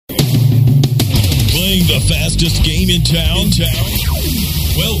The fastest game in town?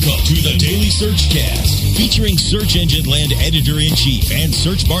 Welcome to the Daily Search Cast, featuring Search Engine Land Editor-in-Chief and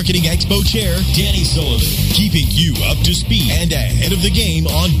Search Marketing Expo Chair, Danny Sullivan, keeping you up to speed and ahead of the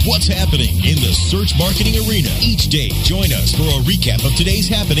game on what's happening in the search marketing arena. Each day, join us for a recap of today's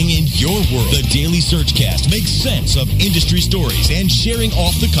happening in your world. The Daily Search Cast makes sense of industry stories and sharing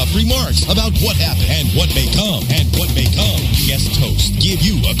off-the-cuff remarks about what happened and what may come. Guest hosts give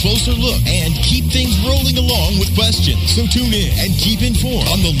you a closer look and keep things rolling along with questions. So tune in and keep informed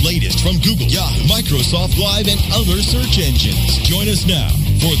on the latest from Google, Yahoo, Microsoft Live, and other search engines. Join us now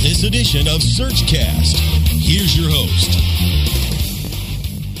for this edition of Searchcast. Here's your host.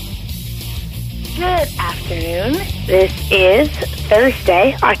 Good afternoon. This is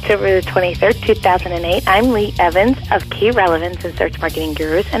Thursday, October the 23rd, 2008. I'm Lee Evans of Key Relevance and Search Marketing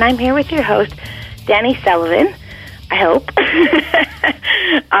Gurus, and I'm here with your host, Danny Sullivan. I hope.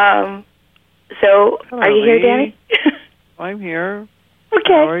 Hello, are you here, Danny? I'm here.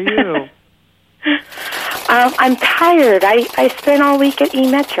 Okay. How are you? I'm tired. I spent all week at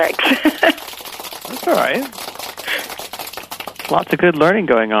eMetrics. That's all right. Lots of good learning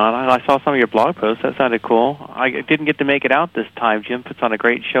going on. I saw some of your blog posts. That sounded cool. I didn't get to make it out this time. Jim puts on a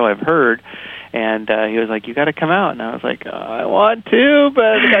great show, I've heard. And he was like, you got to come out. And I was like, I want to, but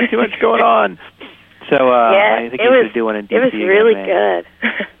I've got too much going on. So I think he's going to do one in DC. It was really good.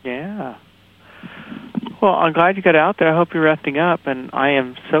 Yeah. Well, I'm glad you got out there. I hope you're resting up, and I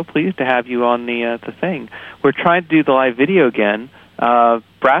am so pleased to have you on the thing. We're trying to do the live video again.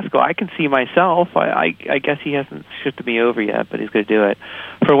 Brasco, I can see myself. I guess he hasn't shifted me over yet, but he's going to do it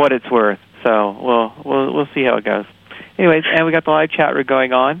for what it's worth. So we'll see how it goes. Anyways, and we got the live chat room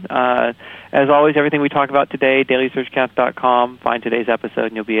going on. As always, everything we talk about today, dailysearchcast.com. Find today's episode,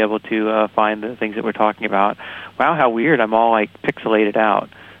 and you'll be able to find the things that we're talking about. Wow, how weird. I'm all, like, pixelated out.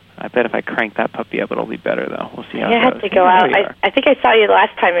 I bet if I crank that puppy up, it'll be better, though. We'll see how it goes. You have to go out. I think I saw you the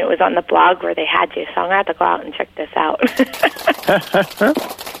last time it was on the blog where they had you, so I'm going to have to go out and check this out.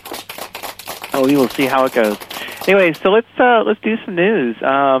 Oh, we will see how it goes. Anyway, so let's do some news.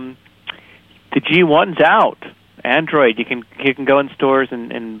 The G1's out. Android, you can go in stores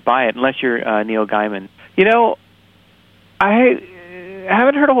and buy it, unless you're Neil Gaiman. You know, I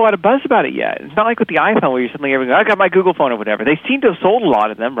haven't heard a whole lot of buzz about it yet. It's not like with the iPhone where you're suddenly going, I got my Google phone or whatever. They seem to have sold a lot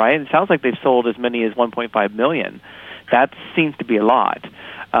of them, right? It sounds like they've sold as many as 1.5 million. That seems to be a lot.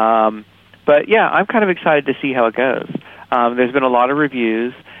 But, yeah, I'm kind of excited to see how it goes. There's been a lot of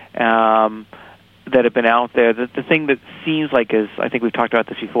reviews that have been out there. The thing that seems like is, I think we've talked about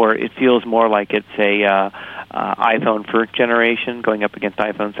this before, it feels more like it's a iPhone first generation going up against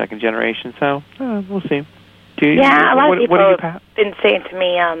iPhone second generation. So we'll see. A lot of people have been saying to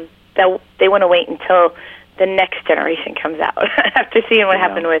me that they want to wait until the next generation comes out after seeing what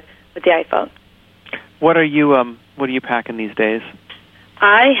happened with the iPhone. What are you packing these days?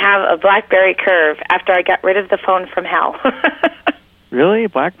 I have a BlackBerry Curve after I got rid of the phone from hell. Really?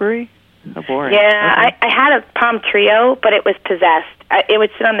 BlackBerry? How boring. Yeah, okay. I had a Palm Trio, but it was possessed. It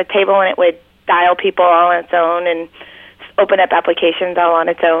would sit on the table and it would dial people all on its own and open up applications all on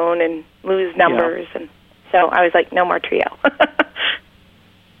its own and lose numbers. Yeah. And so I was like, no more Trio.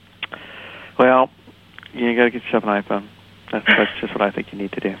 Well, you got to get yourself an iPhone. That's just what I think you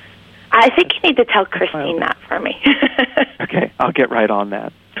need to do. I think you need to tell Christine that for me. Okay, I'll get right on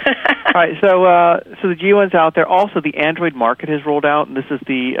that. All right, so the G1's out there. Also, the Android market has rolled out, and this is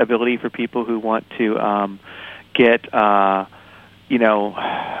the ability for people who want to get, the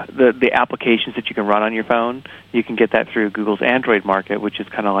applications that you can run on your phone. You can get that through Google's Android market, which is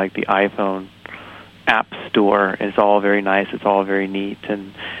kind of like the iPhone app store. It's all very nice. It's all very neat,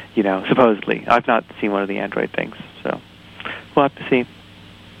 and supposedly, I've not seen one of the Android things, so we'll have to see.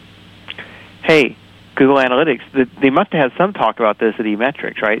 Hey, Google Analytics, they must have had some talk about this at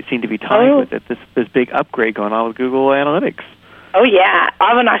eMetrics, right? It seemed to be timed with it, this big upgrade going on with Google Analytics. Oh, yeah.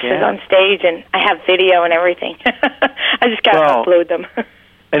 Avinash is on stage, and I have video and everything. I just got to upload them.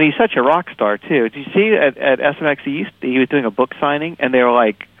 And he's such a rock star, too. Did you see at SMX East, he was doing a book signing, and they were,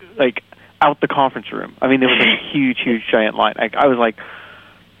 like out the conference room. I mean, there was a huge, giant line. I was like,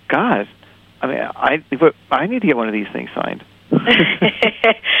 God, I mean, I need to get one of these things signed.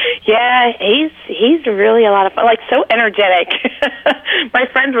 Yeah, he's really a lot of fun, like so energetic. My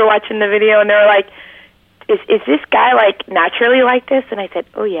friends were watching the video and they were like, "Is this guy like naturally like this?" And I said,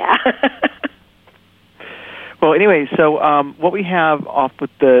 "Oh yeah." Well, anyway, so what we have off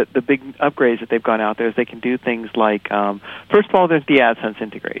with the big upgrades that they've gone out there is they can do things like, first of all, there's the AdSense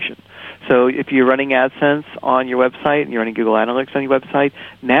integration. So if you're running AdSense on your website and you're running Google Analytics on your website,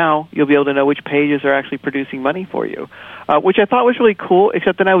 now you'll be able to know which pages are actually producing money for you, which I thought was really cool,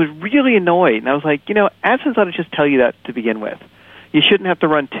 except then I was really annoyed. And I was like, AdSense ought to just tell you that to begin with. You shouldn't have to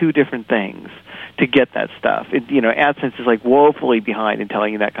run two different things to get that stuff. AdSense is like woefully behind in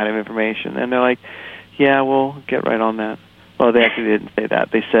telling you that kind of information. And they're like, yeah, we'll get right on that. Well, they actually didn't say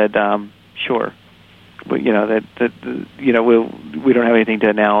that. They said, sure. But, we don't have anything to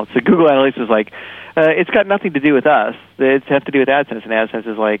announce. So Google Analytics was like, it's got nothing to do with us. It has to do with AdSense. And AdSense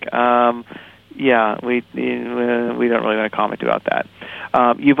is like, yeah, we don't really want to comment about that.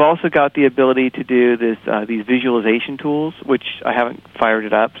 You've also got the ability to do these visualization tools, which I haven't fired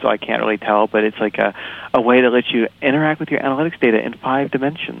it up, so I can't really tell, but it's like a way to let you interact with your analytics data in 5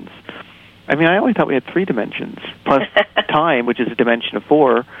 dimensions. I mean, I only thought we had 3 dimensions, plus time, which is a dimension of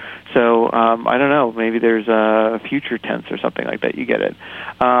 4. So I don't know, maybe there's a future tense or something like that. You get it.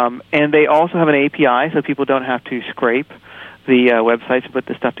 And they also have an API, so people don't have to scrape the websites and put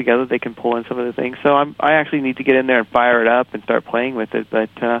this stuff together. They can pull in some of the things. So I actually need to get in there and fire it up and start playing with it, but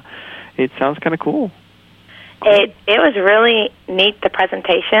it sounds kind of cool. It was really neat, the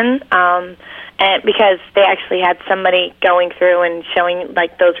presentation, and because they actually had somebody going through and showing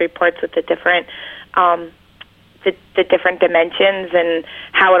like those reports with the different the different dimensions and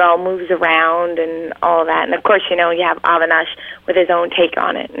how it all moves around and all that. And of course, you have Avinash with his own take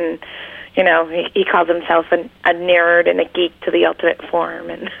on it, and he calls himself a nerd and a geek to the ultimate form,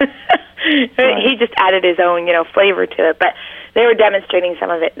 and he just added his own flavor to it. But they were demonstrating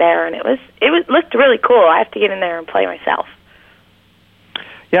some of it there, and it looked really cool. I have to get in there and play myself.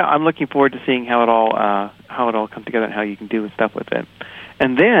 Yeah, I'm looking forward to seeing how it all comes together and how you can do stuff with it.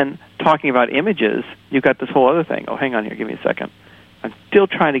 And then, talking about images, you've got this whole other thing. Oh, hang on here, give me a second. I'm still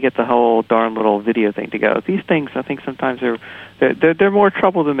trying to get the whole darn little video thing to go. These things, I think sometimes they're more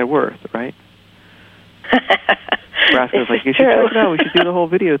trouble than they're worth, right? Rascal's like, you should check it out. We should do the whole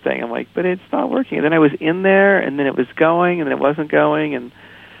video thing. I'm like, but it's not working. And then I was in there, and then it was going, and then it wasn't going, and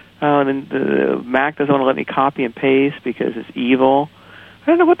then the Mac doesn't want to let me copy and paste because it's evil. I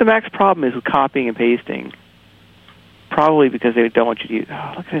don't know what the Mac's problem is with copying and pasting. Probably because they don't want you to use...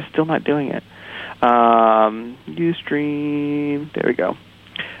 Oh, look, it's still not doing it. Ustream. There we go. All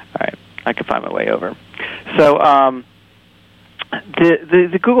right. I can find my way over. So,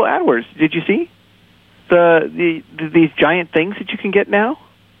 the Google AdWords, did you see? These giant things that you can get now?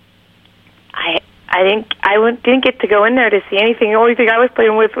 I didn't get to go in there to see anything. The only thing I was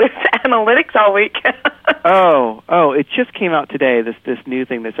playing with was analytics all week. Oh, it just came out today, this new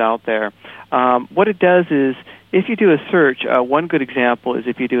thing that's out there. What it does is, if you do a search, one good example is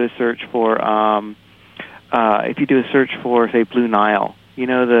if you do a search for, say, Blue Nile.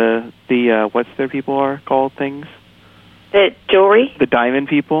 The what's their people are called things? The jewelry? The diamond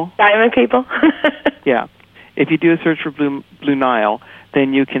people? Diamond people? Yeah. If you do a search for Blue Nile,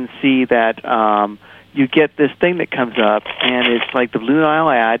 then you can see that you get this thing that comes up, and it's like the Blue Nile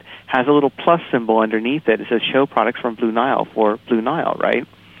ad has a little plus symbol underneath it. It says show products from Blue Nile for Blue Nile, right?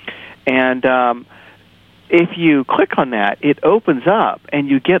 And if you click on that, it opens up, and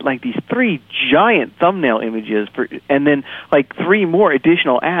you get like these 3 giant thumbnail images, and then like 3 more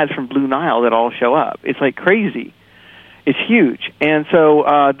additional ads from Blue Nile that all show up. It's like crazy. It's huge. And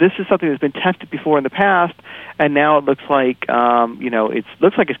so this is something that's been tested before in the past, and now it looks like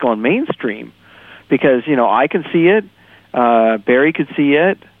looks like it's going mainstream because I can see it, Barry could see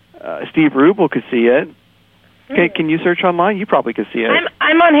it, Steve Rubel could see it. Can you search online? You probably could see it.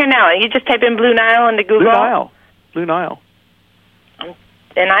 I'm on here now. You just type in Blue Nile into Google. Blue Nile.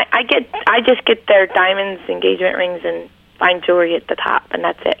 And I just get their diamonds, engagement rings, and fine jewelry at the top, and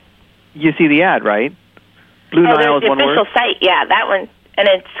that's it. You see the ad, right? Blue Nile is one word. The official site, yeah, that one, and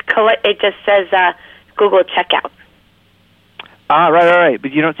it just says Google checkout. Ah, right.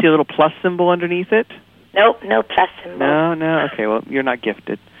 But you don't see a little plus symbol underneath it? Nope, no plus symbol. No. Okay, well, you're not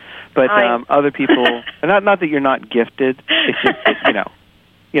gifted. But other people, not that you're not gifted, it's just that,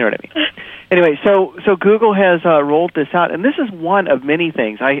 you know what I mean. Anyway, so Google has rolled this out, and this is one of many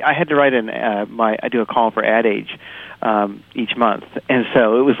things. I had to write I do a call for Ad Age each month, and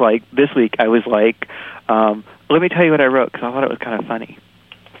so it was like this week I was like, let me tell you what I wrote because I thought it was kind of funny.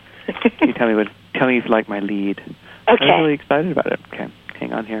 Can you tell me if you like my lead? Okay. I was really excited about it. Okay,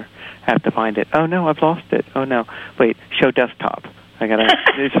 hang on here. I have to find it. Oh no, I've lost it. Oh no, wait, show desktop.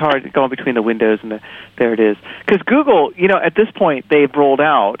 It's hard going between the windows and there it is. Because Google, at this point, they've rolled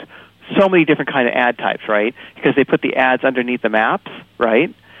out so many different kind of ad types, right? Because they put the ads underneath the maps,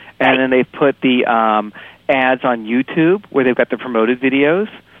 right? And then they put the ads on YouTube where they've got the promoted videos,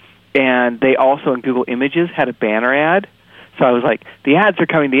 and they also in Google Images had a banner ad. So I was like, the ads are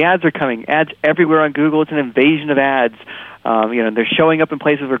coming, ads everywhere on Google. It's an invasion of ads. They're showing up in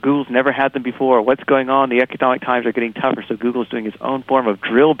places where Google's never had them before. What's going on? The economic times are getting tougher, so Google's doing its own form of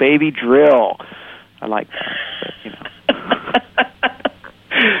drill, baby, drill. I like that, but,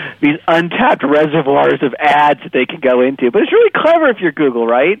 these untapped reservoirs of ads that they can go into. But it's really clever if you're Google,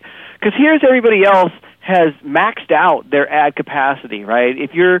 right? Because here's everybody else has maxed out their ad capacity, right?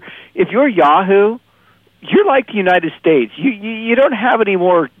 If you're Yahoo, you're like the United States. You don't have any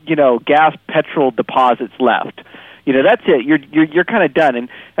more, gas, petrol deposits left. That's it. You're kind of done.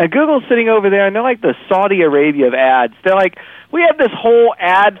 And Google's sitting over there, and they're like the Saudi Arabia of ads. They're like, we have this whole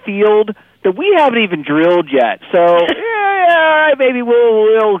ad field that we haven't even drilled yet. So yeah, maybe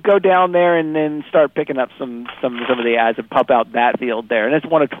we'll go down there and then start picking up some of the ads and pump out that field there. And that's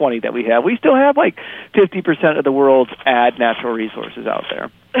one of 20 that we have. We still have like 50% of the world's ad natural resources out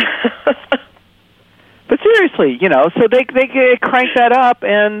there. But seriously, so they crank that up,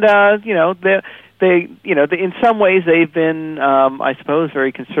 and they in some ways they've been, I suppose,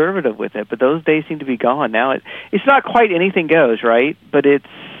 very conservative with it. But those days seem to be gone now. It's not quite anything goes, right? But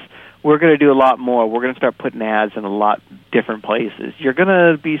we're going to do a lot more. We're going to start putting ads in a lot different places. You're going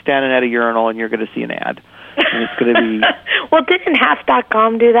to be standing at a urinal and you're going to see an ad, and it's going to be. Well, didn't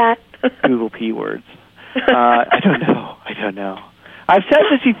Half.com do that? Google P words. I don't know. I've said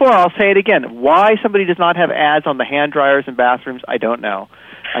this before. I'll say it again. Why somebody does not have ads on the hand dryers in bathrooms, I don't know.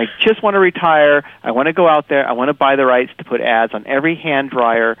 I just want to retire. I want to go out there. I want to buy the rights to put ads on every hand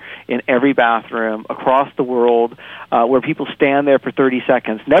dryer in every bathroom across the world, where people stand there for 30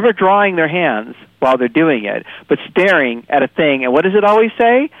 seconds, never drying their hands while they're doing it, but staring at a thing. And what does it always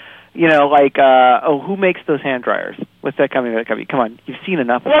say? Who makes those hand dryers? What's that company? Come on, you've seen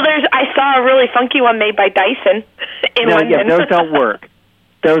enough of them. I saw a really funky one made by Dyson in London. Yeah, those don't work.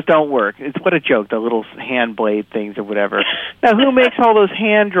 Those don't work. It's what a joke, the little hand blade things or whatever. Now, who makes all those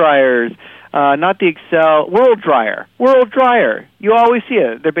hand dryers? Not the Excel. World Dryer. You always see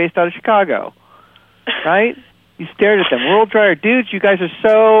it. They're based out of Chicago, right? You stared at them. World Dryer. Dudes, you guys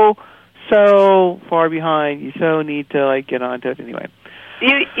are so far behind. You so need to, get onto it anyway.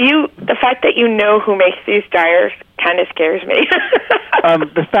 The fact that you know who makes these dryers kind of scares me.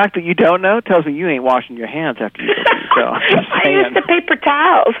 The fact that you don't know tells me you ain't washing your hands after you go to the show. I use the paper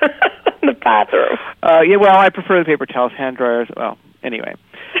towels in the bathroom. I prefer the paper towels, hand dryers. Well, anyway.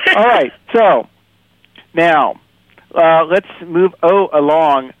 All right, so now let's move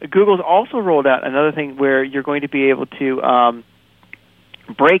along. Google's also rolled out another thing where you're going to be able to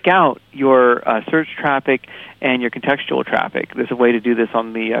break out your search traffic and your contextual traffic. There's a way to do this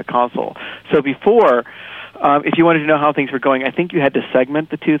on the console. So before, if you wanted to know how things were going, I think you had to segment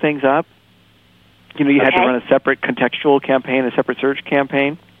the two things up. You had to run a separate contextual campaign, a separate search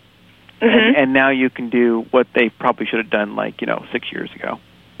campaign. Mm-hmm. And now you can do what they probably should have done 6 years ago.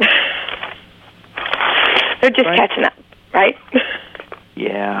 They're just catching up, right?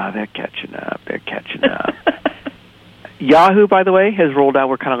 Yeah, they're catching up. Yahoo, by the way, has rolled out,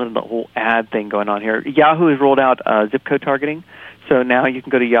 we're kind of in the whole ad thing going on here. Yahoo has rolled out zip code targeting. So now you can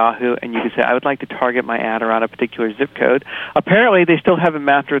go to Yahoo and you can say, I would like to target my ad around a particular zip code. Apparently, they still haven't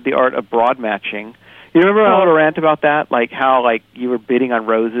mastered the art of broad matching. You remember my little rant about that? How you were bidding on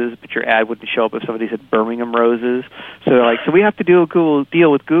roses, but your ad wouldn't show up if somebody said Birmingham roses. So they're so we have to do a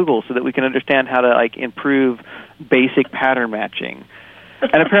deal with Google so that we can understand how to, improve basic pattern matching.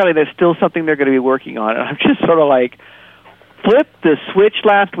 And apparently that's still something they're going to be working on. And I'm just sort of flip the switch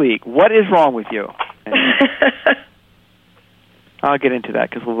last week. What is wrong with you? I'll get into that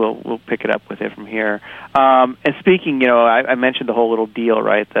because we'll pick it up with it from here. And speaking, I mentioned the whole little deal,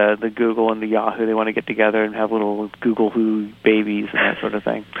 right? The Google and the Yahoo, they want to get together and have little Google Who babies and that sort of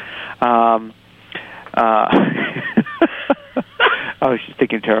thing. I was just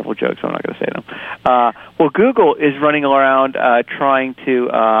thinking terrible jokes, so I'm not going to say them. Well, Google is running around trying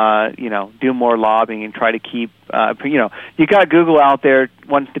to, do more lobbying and try to keep, you got Google out there,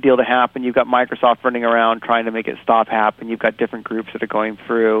 wants the deal to happen. You've got Microsoft running around trying to make it stop happen. You've got different groups that are going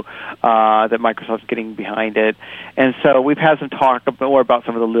through that Microsoft's getting behind it. And so we've had some talk more about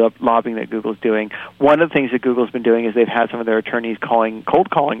some of the lobbying that Google's doing. One of the things that Google's been doing is they've had some of their attorneys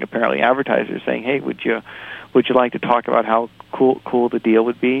cold calling, apparently, advertisers saying, hey, would you like to talk about how cool the deal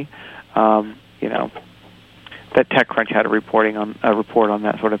would be? That TechCrunch had a report on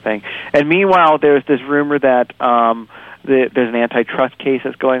that sort of thing. And meanwhile, there's this rumor that there's an antitrust case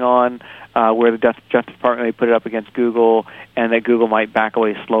that's going on where the Justice Department may put it up against Google, and that Google might back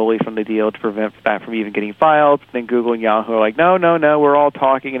away slowly from the deal to prevent that from even getting filed. Then Google and Yahoo are like, no, we're all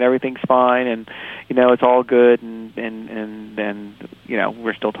talking and everything's fine, and it's all good, and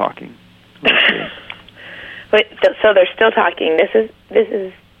we're still talking. Wait, so they're still talking. This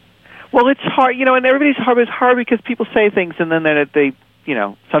is. Well, it's hard, and everybody's hard. It's hard because people say things, and then they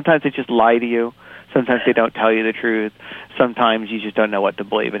sometimes they just lie to you. Sometimes they don't tell you the truth. Sometimes you just don't know what to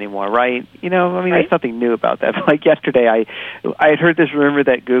believe anymore, right? Right. There's nothing new about that. Like yesterday, I had heard this rumor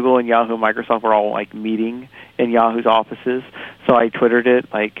that Google and Yahoo and Microsoft were all like meeting in Yahoo's offices. So I Twittered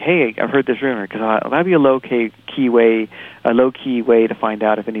it like, "Hey, I've heard this rumor," because that'd be a low key way to find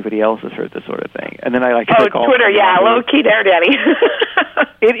out if anybody else has heard this sort of thing. And then I Twitter, yeah, low key there, Daddy.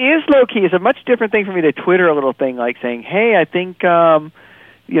 It is low key. It's a much different thing for me to Twitter a little thing like saying, "Hey, I think."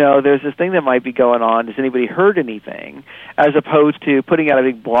 There's this thing that might be going on. Has anybody heard anything? As opposed to putting out a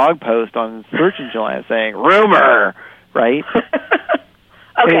big blog post on Search Engine Land saying rumor, right? Okay,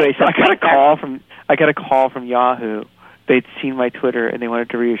 anyway, so I got a call from Yahoo. They'd seen my Twitter and they wanted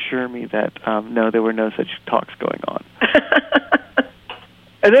to reassure me that no, there were no such talks going on.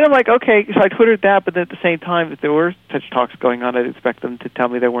 And then I'm like, okay, so I Twittered that, but then at the same time, if there were such talks going on, I'd expect them to tell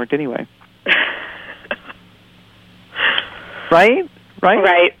me there weren't anyway. Right?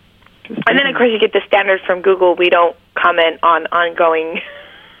 Right. And then, of course, you get the standard from Google. We don't comment on ongoing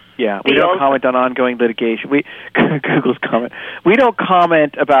deals. We don't comment on ongoing litigation. Google's comment. We don't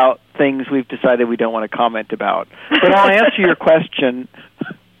comment about things we've decided we don't want to comment about. But I'll answer your question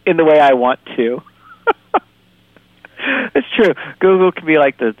in the way I want to. It's true. Google can be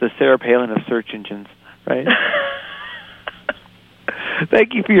like the Sarah Palin of search engines, right?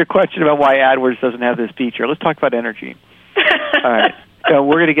 Thank you for your question about why AdWords doesn't have this feature. Let's talk about energy. All right. So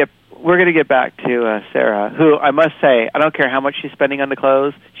we're gonna get back to Sarah, who I must say, I don't care how much she's spending on the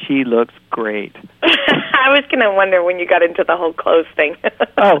clothes, she looks great. I was gonna wonder when you got into the whole clothes thing.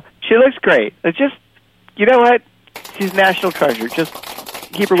 Oh, she looks great. It's just, you know what? She's a national treasure. Just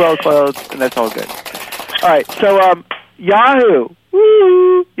keep her well clothed, and that's all good. All right. So Yahoo,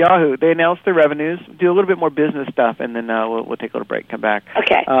 Yahoo. They announced their revenues. Do a little bit more business stuff, and then we'll take a little break. Come back.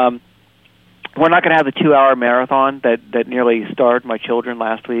 Okay. We're not going to have the 2-hour marathon that nearly starved my children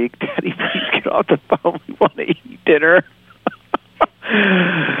last week. Daddy, please get off the phone. We want to eat dinner.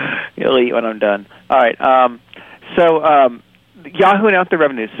 You'll eat when I'm done. All right. Yahoo announced their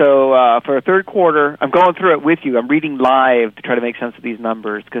revenues. So for a third quarter, I'm going through it with you. I'm reading live to try to make sense of these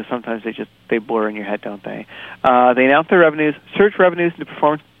numbers because sometimes they blur in your head, don't they? They announced their revenues. Search revenues and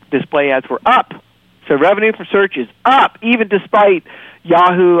performance display ads were up. So revenue from search is up, even despite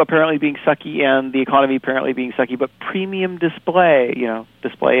Yahoo apparently being sucky and the economy apparently being sucky. But premium display,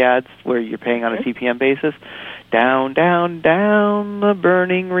 display ads where you're paying on a CPM basis, down, down, down the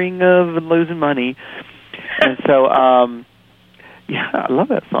burning ring of losing money. And so, I love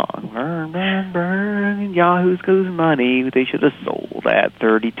that song. Burn, burn, burn, Yahoo's losing money. They should have sold at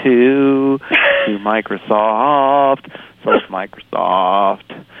 32 to Microsoft. Sold Microsoft.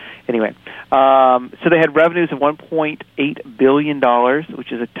 Anyway, so they had revenues of $1.8 billion,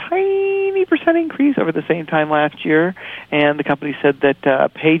 which is a tiny percent increase over the same time last year. And the company said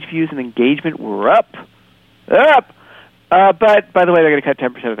that page views and engagement were up. But, by the way, they're going to cut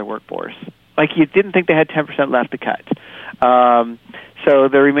 10% of their workforce. Like you didn't think they had 10% left to cut. So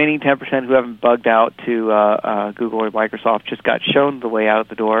the remaining 10% who haven't bugged out to Google or Microsoft just got shown the way out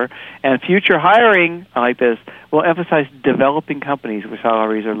the door. And future hiring, I like this, will emphasize developing companies where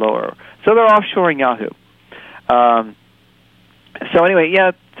salaries are lower. So they're offshoring Yahoo. So anyway,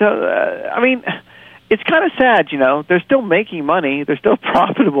 it's kind of sad, They're still making money. They're still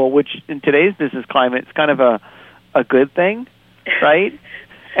profitable, which in today's business climate is kind of a good thing, right?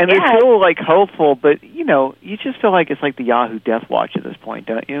 And they're still, hopeful, but, you just feel like it's like the Yahoo death watch at this point,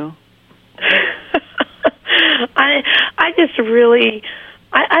 don't you? I just really,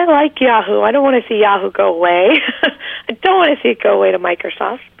 I like Yahoo. I don't want to see Yahoo go away. I don't want to see it go away to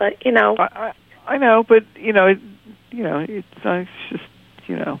Microsoft, but, I know, but, it's just,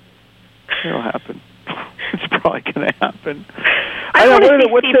 it'll happen. It's probably going to happen. I don't know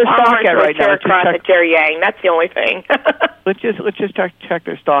what's their stock at right now. At Jerry Yang. That's the only thing. Let's just check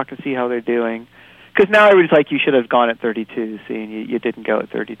their stock and see how they're doing. Because now everybody's like, you should have gone at 32, see, and you didn't go at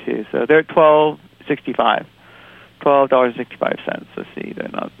 32. So they're at $12.65. $12.65. Let's see,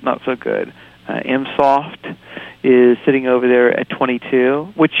 they're not so good. MSoft is sitting over there at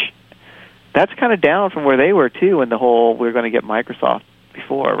 22, which that's kind of down from where they were too. When the whole we're going to get Microsoft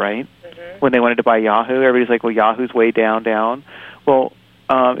before, right? Mm-hmm. When they wanted to buy Yahoo, everybody's like, well, Yahoo's way down. Well,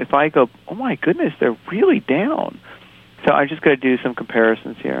 if I go, oh my goodness, they're really down. So I'm just going to do some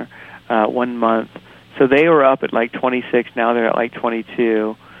comparisons here. 1 month. So they were up at like 26. Now they're at like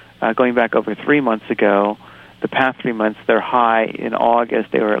 22. Going back over 3 months ago, the past 3 months, they're high. In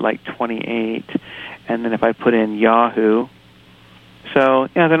August, they were at like 28. And then if I put in Yahoo, so,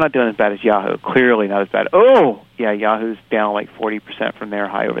 yeah, they're not doing as bad as Yahoo. Clearly not as bad. Oh, yeah, Yahoo's down like 40% from their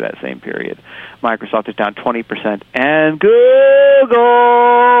high over that same period. Microsoft is down 20%. And Google,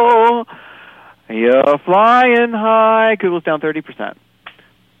 you're flying high. Google's down 30%.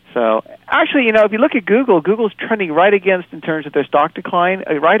 So, actually, if you look at Google's trending right against, in terms of their stock decline,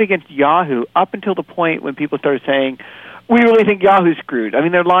 right against Yahoo, up until the point when people started saying, we really think Yahoo's screwed. I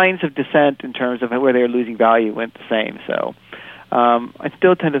mean, their lines of descent in terms of where they're losing value went the same. So, I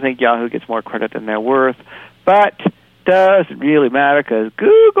still tend to think Yahoo gets more credit than they're worth, but doesn't really matter because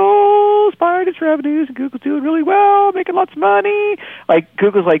Google's fired its revenues and Google's doing really well, making lots of money. Like,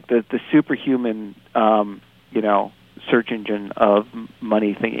 Google's like the superhuman, search engine of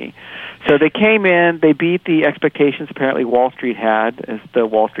money thingy. So they came in, they beat the expectations apparently Wall Street had, as though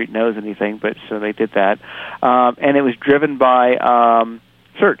Wall Street knows anything, but so they did that. And it was driven by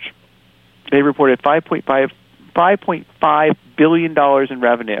search. They reported $5.5 billion in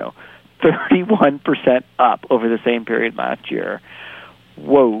revenue, 31% up over the same period last year.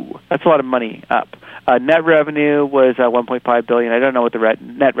 Whoa, that's a lot of money up. Net revenue was $1.5 billion. I don't know what the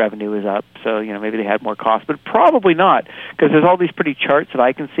net revenue is up, so maybe they had more costs, but probably not, because there's all these pretty charts that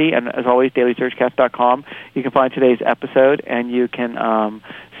I can see, and as always, dailysearchcast.com, you can find today's episode, and you can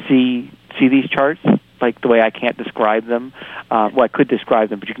see these charts, like the way I can't describe them. I could describe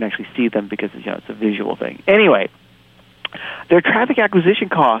them, but you can actually see them because it's a visual thing. Anyway, their traffic acquisition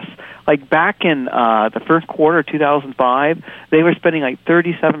costs, like back in the first quarter of 2005, they were spending like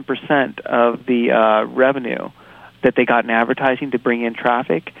 37% of the revenue that they got in advertising to bring in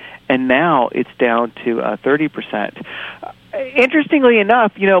traffic, and now it's down to 30%. Interestingly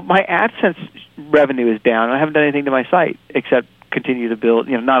enough, my AdSense revenue is down. I haven't done anything to my site except continue to build,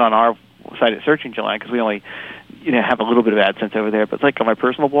 not on our site at Search Engine Line, because we only have a little bit of AdSense over there. But it's like on my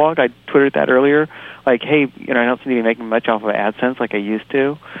personal blog, I tweeted that earlier, like, hey, I don't seem to be making much off of AdSense like I used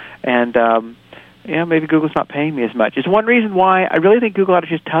to. And, maybe Google's not paying me as much. It's one reason why I really think Google ought to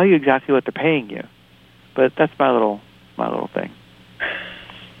just tell you exactly what they're paying you. But that's my little thing.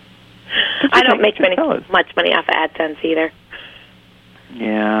 I don't make much money off of AdSense either.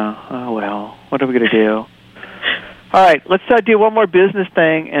 Yeah, oh well. What are we going to do? All right, let's do one more business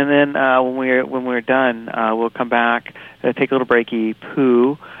thing, and then when we're done, we'll come back, take a little breaky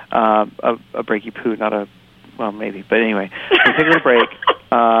poo, a breaky poo, not a, well, maybe, but anyway, we'll take a little break.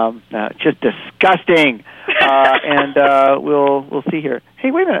 Just disgusting, and we'll see here.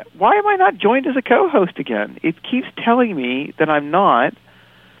 Hey, wait a minute, why am I not joined as a co-host again? It keeps telling me that I'm not.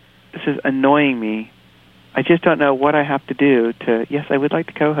 This is annoying me. I just don't know what I have to do to. Yes, I would like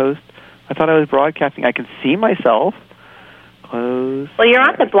to co-host. I thought I was broadcasting. I can see myself. Close. Well, you're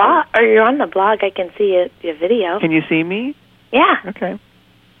on the blog, I can see your video. Can you see me? Yeah. Okay.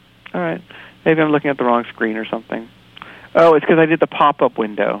 All right. Maybe I'm looking at the wrong screen or something. Oh, it's because I did the pop-up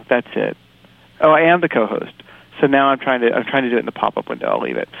window. That's it. Oh, I am the co-host. So now I'm trying to do it in the pop-up window. I'll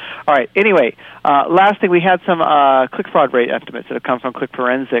leave it. All right. Anyway, last thing, we had some click fraud rate estimates that have come from Click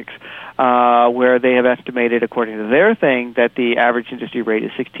Forensics, where they have estimated, according to their thing, that the average industry rate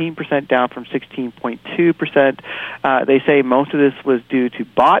is 16%, down from 16.2%. They say most of this was due to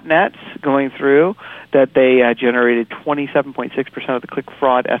botnets going through, that they generated 27.6% of the click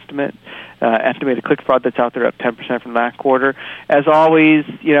fraud estimated click fraud that's out there, up 10% from last quarter. As always,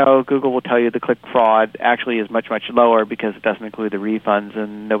 Google will tell you the click fraud actually is much, much lower because it doesn't include the refunds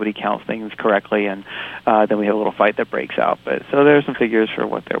and nobody counts things correctly, and then we have a little fight that breaks out. But so there's some figures for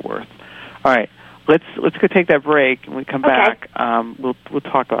what they're worth. All right, let's go take that break, and when we come back, we'll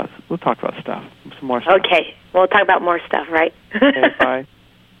talk about stuff, some more stuff. Okay, we'll talk about more stuff, right? Okay, bye.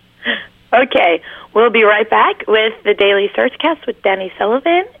 Okay, we'll be right back with the Daily Searchcast with Danny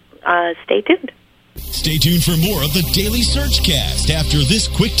Sullivan. Stay tuned. Stay tuned for more of the Daily Searchcast after this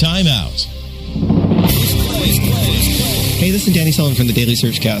quick timeout. Hey, this is Danny Sullivan from the Daily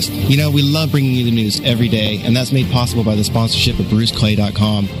Searchcast. We love bringing you the news every day, and that's made possible by the sponsorship of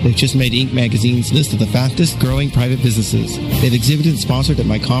BruceClay.com. They've just made Inc. Magazine's list of the fastest growing private businesses. They've exhibited and sponsored at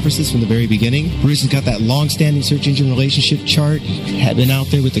my conferences from the very beginning. Bruce has got that long-standing search engine relationship chart, had been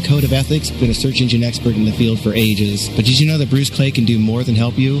out there with the code of ethics, been a search engine expert in the field for ages. But did you know that Bruce Clay can do more than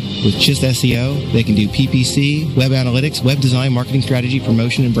help you with just SEO? They can do PPC, web analytics, web design, marketing strategy,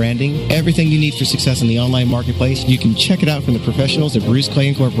 promotion, and branding. Everything you need for success in the online marketplace. You can check it out from the professionals at Bruce Clay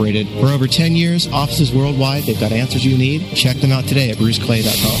Incorporated. For over 10 years, offices worldwide, they've got answers you need. Check them out today at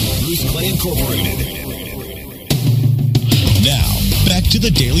BruceClay.com. Bruce Clay Incorporated. to the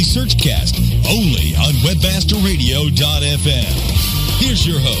Daily Searchcast, only on webmasterradio.fm. Here's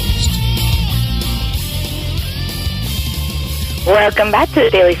your host. Welcome back to the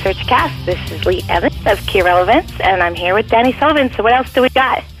Daily Searchcast. This is Lee Evans of Key Relevance, and I'm here with Danny Sullivan. So what else do we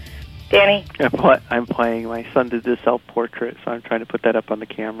got, Danny? I'm playing. My son did this self-portrait, so I'm trying to put that up on the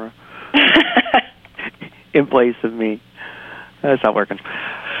camera in place of me. That's not working.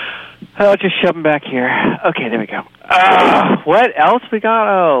 I'll just shove him back here. Okay, there we go. What else we got?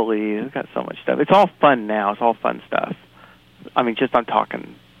 Oh, Lee, we got so much stuff. It's all fun now. It's all fun stuff. I mean, I'm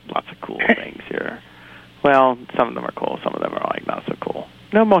talking lots of cool things here. Well, some of them are cool. Some of them are like not so cool.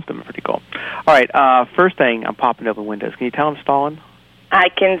 No, most of them are pretty cool. All right, first thing, I'm popping open Windows. Can you tell I'm stalling? I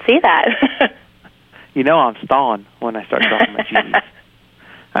can see that. You know I'm stalling when I start dropping my G's.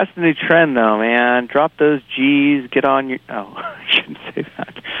 That's the new trend, though, man. Drop those G's, get on your... Oh, I shouldn't say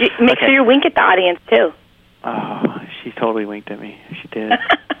that. Make sure you wink at the audience, too. Oh, she totally winked at me. She did.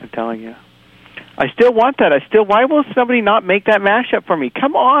 I'm telling you. I still want that. Why will somebody not make that mashup for me?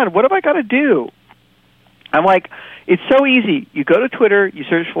 Come on, what have I got to do? I'm like, it's so easy. You go to Twitter, you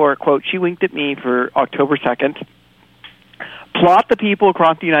search for, quote, she winked at me for October 2nd. Plot the people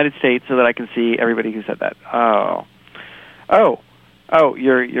across the United States so that I can see everybody who said that. Oh,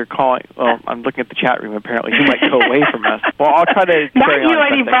 you're calling. Well, I'm looking at the chat room. Apparently, you might go away from us. Well, I'll try to. Not you,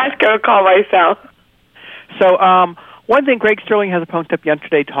 I need Brasco to call myself. So, one thing, Greg Sterling has a post up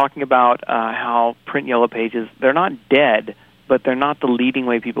yesterday talking about how print yellow pages, they're not dead, but they're not the leading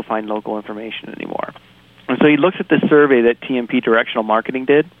way people find local information anymore. And so he looks at this survey that TMP Directional Marketing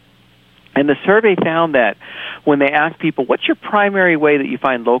did, and the survey found that when they asked people, what's your primary way that you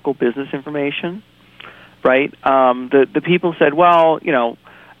find local business information, right? The people said, well,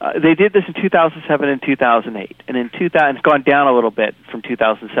 they did this in 2007 and 2008, and it's gone down a little bit from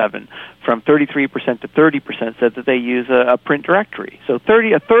 2007, from 33% to 30% said that they use a print directory. So a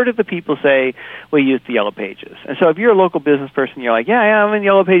third of the people say we use the Yellow Pages. And so if you're a local business person, you're like, yeah, I'm in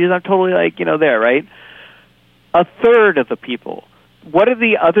Yellow Pages, I'm totally there, right? A third of the people. What are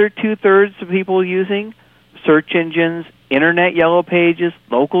the other 2/3 of people using? Search engines, internet Yellow Pages,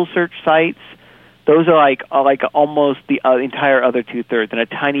 local search sites. Those are like almost the entire other 2/3, and a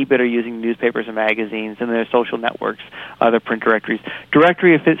tiny bit are using newspapers and magazines, and their social networks, other print directories.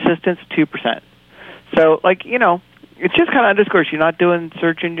 Directory assistance, 2%. So, it just kind of underscores you're not doing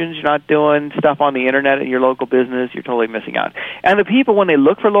search engines, you're not doing stuff on the internet in your local business, you're totally missing out. And the people, when they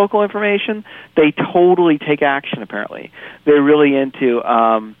look for local information, they totally take action, apparently. They're really into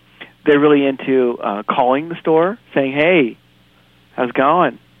calling the store, saying, hey, how's it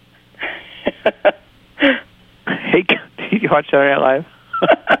going? Hey, did you watch Saturday Night Live?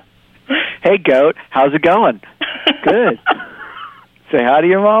 Hey, goat, how's it going? Good. Say hi to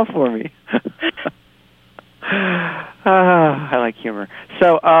your mom for me. I like humor.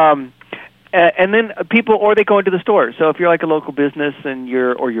 So, and then people, or they go into the store. So if you're like a local business and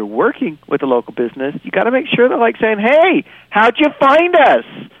you're working with a local business, you got to make sure they're saying, hey, how'd you find us?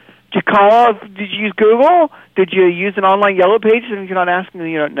 Did you call? Did you use Google? Did you use an online Yellow Pages? And you're not asking,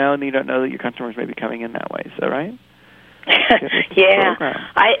 you don't know, and you don't know that your customers may be coming in that way. Is that right? Yeah,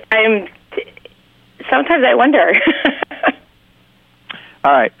 I'm. Sometimes I wonder.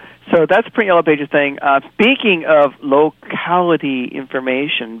 All right, so that's the print Yellow Pages thing. Speaking of locality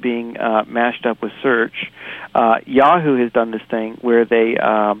information being mashed up with search, Yahoo has done this thing where they.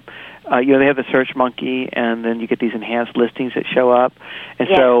 They have the Search Monkey, and then you get these enhanced listings that show up. And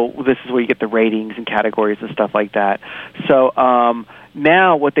so this is where you get the ratings and categories and stuff like that. So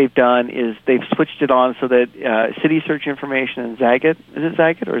now what they've done is they've switched it on so that city search information and Zagat, is it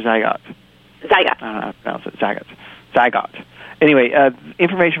Zagat or Zygot? Zygot. I don't know how to pronounce it. Zygot. Anyway,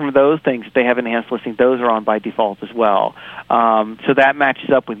 information from those things, they have enhanced listings, those are on by default as well. So that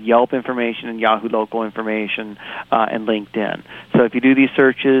matches up with Yelp information and Yahoo local information and LinkedIn. So if you do these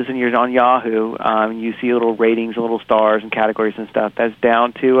searches and you're on Yahoo, you see little ratings and little stars and categories and stuff, that's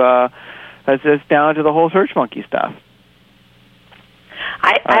down to the whole Search Monkey stuff.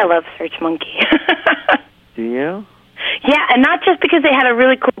 I love Search Monkey. Do you? Yeah, and not just because they had a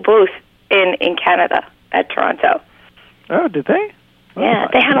really cool booth in Canada at Toronto. Oh, did they? Yeah,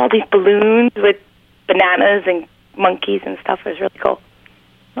 they had all these balloons with bananas and monkeys and stuff. It was really cool.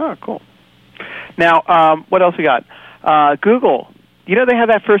 Oh, cool. Now, what else we got? Google. They have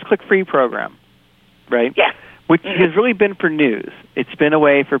that first click free program, right? Yeah. Which has really been for news. It's been a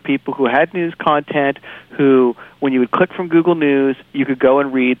way for people who had news content who, when you would click from Google News, you could go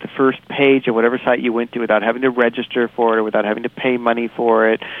and read the first page of whatever site you went to without having to register for it or without having to pay money for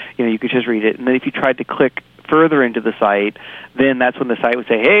it. You could just read it. And then if you tried to click further into the site, then that's when the site would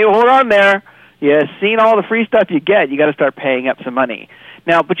say, hey, hold on there. Seeing all the free stuff you get, you got to start paying up some money.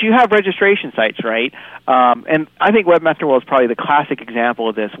 Now, but you have registration sites, right? And I think Webmaster World is probably the classic example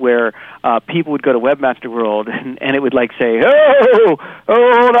of this, where people would go to Webmaster World and it would like say, oh,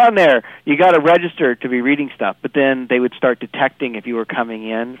 hold on there. You got to register to be reading stuff. But then they would start detecting if you were coming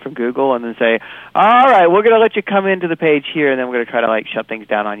in from Google and then say, all right, we're going to let you come into the page here, and then we're going to try to like shut things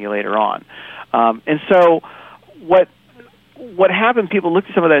down on you later on. And so what happened, people looked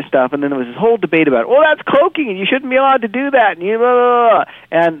at some of that stuff, and then there was this whole debate about, well, that's cloaking, and you shouldn't be allowed to do that, and blah, blah, blah.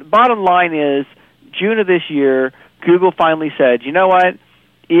 And bottom line is, June of this year, Google finally said, you know what,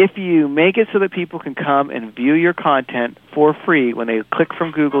 if you make it so that people can come and view your content for free when they click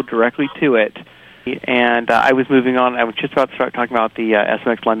from Google directly to it, and I was moving on, I was just about to start talking about the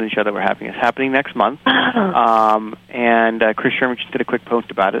SMX London show that we're having. It's happening next month, and Chris Sherman just did a quick post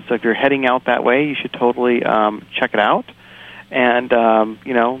about it, so if you're heading out that way, you should totally check it out. And,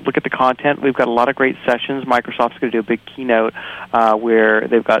 look at the content. We've got a lot of great sessions. Microsoft's going to do a big keynote where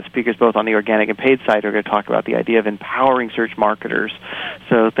they've got speakers both on the organic and paid side who are going to talk about the idea of empowering search marketers.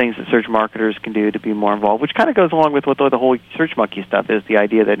 So things that search marketers can do to be more involved, which kind of goes along with what the whole Search Monkey stuff is, the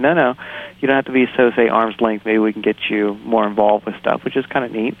idea that, no, you don't have to be so, say, arm's length. Maybe we can get you more involved with stuff, which is kind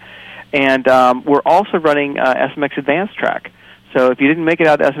of neat. And we're also running SMX Advanced Track. So if you didn't make it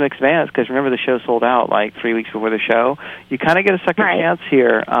out to SMX Advanced, because remember the show sold out like 3 weeks before the show, you kind of get a second chance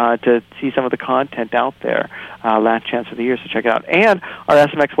here to see some of the content out there. Last chance of the year, so check it out. And our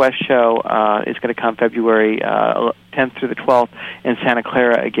SMX West show is going to come February 10th through the 12th in Santa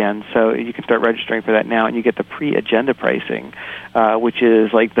Clara again. So you can start registering for that now, and you get the pre-agenda pricing, which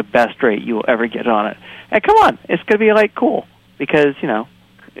is like the best rate you will ever get on it. And come on, it's going to be like cool because,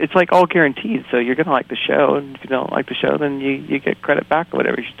 it's like all guaranteed, so you're going to like the show, and if you don't like the show, then you get credit back or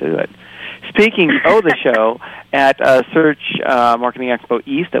whatever. You should do it. Speaking of the show, at Search Marketing Expo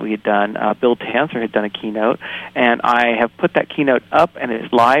East that we had done, Bill Tanzer had done a keynote, and I have put that keynote up, and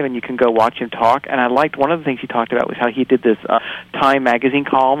it's live, and you can go watch him talk. And I liked one of the things he talked about was how he did this Time magazine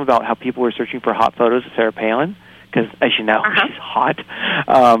column about how people were searching for hot photos of Sarah Palin, because, as you know, she's hot.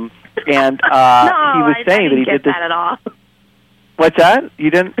 And he was saying that he did this. That at all. What's that?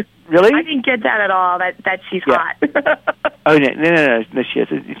 You didn't really? I didn't get that at all. That she's hot. Oh no, she is.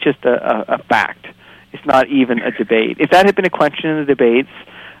 It's just a fact. It's not even a debate. If that had been a question in the debates,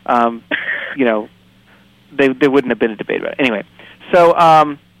 there wouldn't have been a debate about it. Anyway, so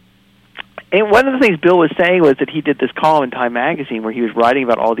and one of the things Bill was saying was that he did this column in Time magazine where he was writing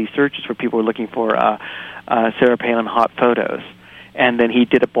about all these searches where people were looking for Sarah Palin hot photos. And then he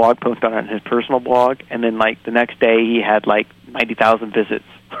did a blog post on it on his personal blog, and then like the next day he had like 90,000 visits,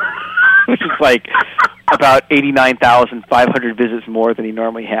 which is like about 89,500 visits more than he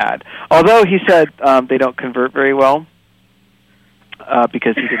normally had. Although he said they don't convert very well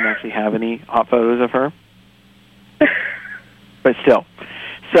because he didn't actually have any hot photos of her. But still.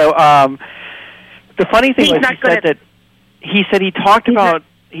 So the funny thing was he said he talked about...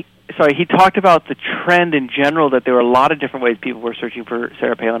 He talked about the trend in general that there were a lot of different ways people were searching for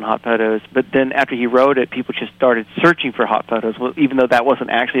Sarah Palin hot photos, but then after he wrote it, people just started searching for hot photos, even though that wasn't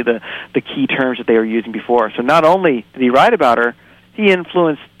actually the key terms that they were using before. So not only did he write about her, he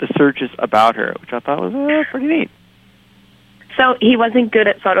influenced the searches about her, which I thought was pretty neat. So he wasn't good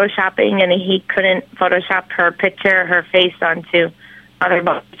at photoshopping, and he couldn't Photoshop her picture, her face onto other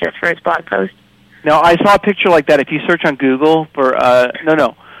blogs just for his blog post? No, I saw a picture like that. If you search on Google for,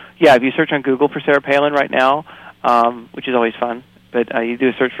 Yeah, if you search on Google for Sarah Palin right now, which is always fun, but you do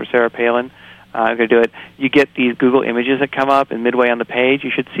a search for Sarah Palin, I'm going to do it, you get these Google images that come up, and midway on the page,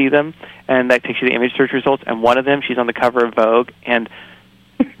 you should see them, and that takes you to the image search results, and one of them, she's on the cover of Vogue, and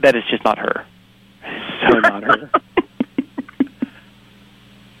that is just not her. So not her.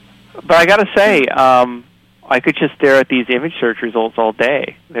 But I got to say, I could just stare at these image search results all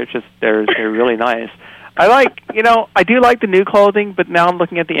day. They're really nice. I do like the new clothing, but now I'm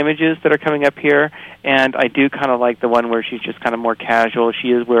looking at the images that are coming up here, and I do kind of like the one where she's just kind of more casual.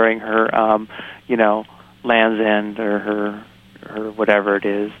 She is wearing her, Land's End or her whatever it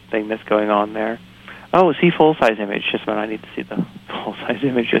is thing that's going on there. Oh, see full-size image. Just when I need to see the full-size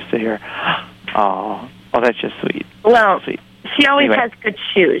image just to hear. Oh, that's just sweet. Well, sweet. She always has good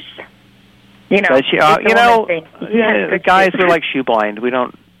shoes. Does she, the guys are like shoe blind. We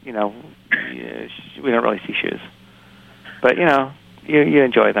don't, we don't really see shoes. But, you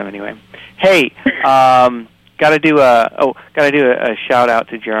enjoy them anyway. Hey, gotta do a shout out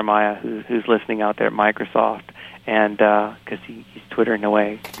to Jeremiah who's listening out there at Microsoft, and because he's twittering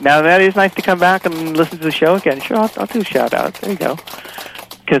away. Now that is nice to come back and listen to the show again. Sure, I'll do a shout out. There you go.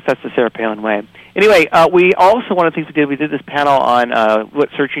 Because that's the Sarah Palin way. Anyway, we also, one of the things we did this panel on what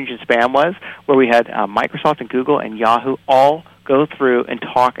search engine spam was, where we had Microsoft and Google and Yahoo all go through and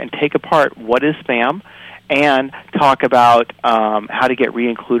talk and take apart what is spam, and talk about how to get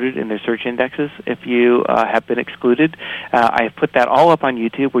re-included in their search indexes if you have been excluded. I've put that all up on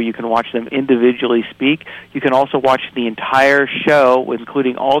YouTube where you can watch them individually speak. You can also watch the entire show,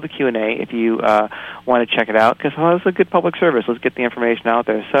 including all the Q&A, if you want to check it out, because it's a good public service. Let's get the information out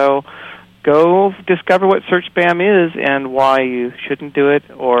there. So go discover what search spam is and why you shouldn't do it,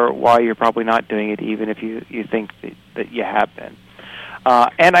 or why you're probably not doing it, even if you think that you have been.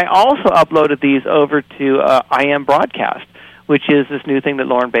 And I also uploaded these over to IM Broadcast, which is this new thing that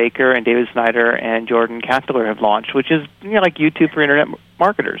Lauren Baker and David Snyder and Jordan Castler have launched, which is like YouTube for Internet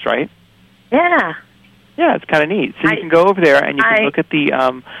marketers, right? Yeah. Yeah, it's kind of neat. So you can go over there and you can look at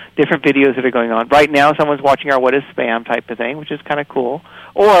the different videos that are going on. Right now, someone's watching our What is Spam type of thing, which is kind of cool.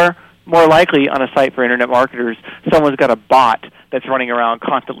 Or, more likely, on a site for Internet marketers, someone's got a bot that's running around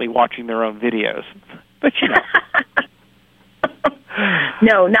constantly watching their own videos. But,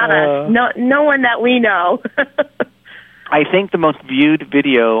 No, not us. No one that we know. I think the most viewed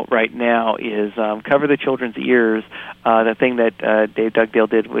video right now is Cover the Children's Ears, the thing that Dave Dugdale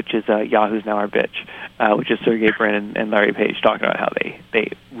did, which is Yahoo's Now Our Bitch, which is Sergey Brin and Larry Page talking about how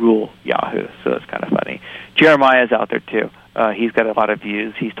they rule Yahoo. So it's kind of funny. Jeremiah's out there, too. He's got a lot of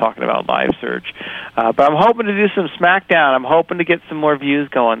views. He's talking about live search. But I'm hoping to do some Smackdown. I'm hoping to get some more views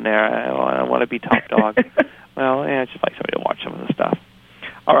going there. I want to be top dog. Well, yeah, it's just like somebody to watch some of the stuff.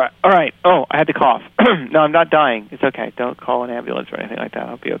 All right. Oh, I had to cough. No, I'm not dying. It's okay. Don't call an ambulance or anything like that.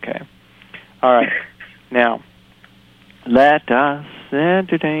 I'll be okay. All right. Now, let us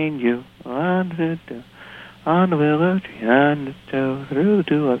entertain you on the willow tree, on the toe, through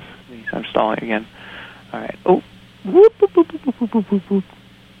to us. I'm stalling again. All right. Oh, whoop, whoop, whoop, whoop, whoop, whoop, whoop, whoop.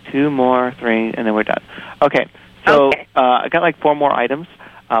 2 more, 3, and then we're done. Okay. So I got like 4 more items.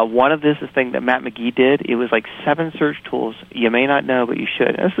 One of this is a thing that Matt McGee did. It was like 7 search tools you may not know, but you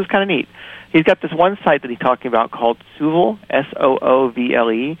should. And this is kind of neat. He's got this one site that he's talking about called Soovle,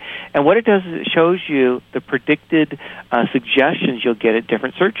 Soovle. And what it does is it shows you the predicted suggestions you'll get at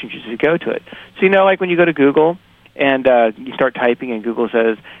different search engines if you go to it. So, like when you go to Google and you start typing and Google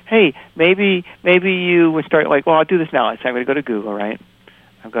says, hey, maybe you would start like, well, I'll do this now. So I'm going to go to Google, right?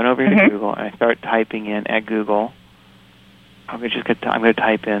 I'm going over here to Google, and I start typing in at Google. I'm going to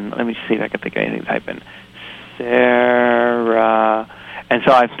type in, let me just see if I can think of anything to type in. Sarah. And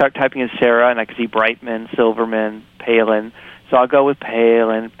so I start typing in Sarah, and I can see Brightman, Silverman, Palin. So I'll go with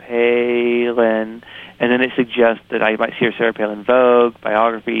Palin, and then it suggests that I might see her Sarah Palin Vogue,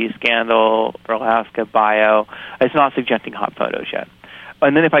 biography, scandal, Alaska, bio. It's not suggesting hot photos yet.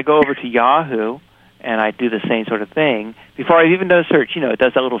 And then if I go over to Yahoo, and I do the same sort of thing, before I even do a search, it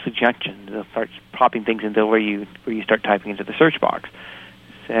does that little suggestion. It starts popping things into where you start typing into the search box.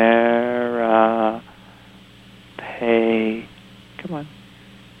 Sarah come on.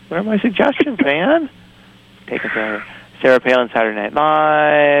 Where are my suggestions, man? Take a Sarah Palin Saturday Night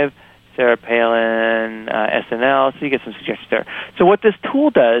Live, Sarah Palin SNL, so you get some suggestions there. So what this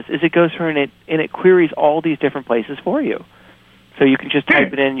tool does is it goes through and it queries all these different places for you. So you can just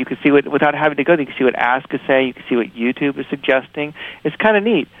type it in. You can see what, without having to go, you can see what Ask is saying. You can see what YouTube is suggesting. It's kind of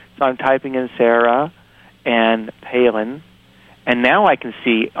neat. So I'm typing in Sarah and Palin, and now I can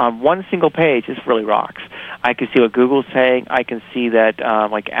see on one single page, this really rocks. I can see what Google's saying. I can see that,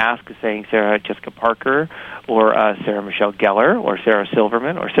 like Ask is saying Sarah Jessica Parker, or Sarah Michelle Gellar, or Sarah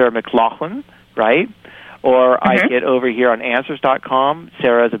Silverman, or Sarah McLaughlin, right? Or I get over here on Answers.com,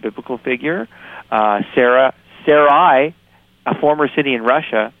 Sarah is a biblical figure. Sarai, a former city in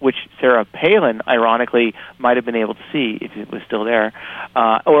Russia, which Sarah Palin, ironically, might have been able to see if it was still there.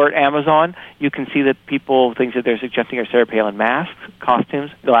 Or at Amazon, you can see that things that they're suggesting are Sarah Palin masks,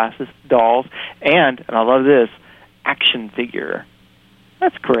 costumes, glasses, dolls, and I love this, action figure.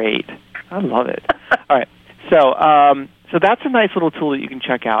 That's great. I love it. All right. So that's a nice little tool that you can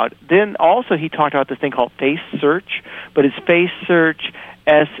check out. Then also he talked about this thing called Face Search, but it's Face Search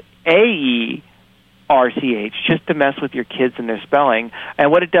SAERCH, just to mess with your kids and their spelling.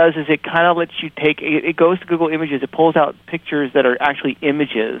 And what it does is it kind of lets you it goes to Google Images, it pulls out pictures that are actually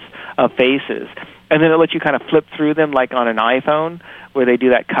images of faces, and then it lets you kind of flip through them like on an iPhone, where they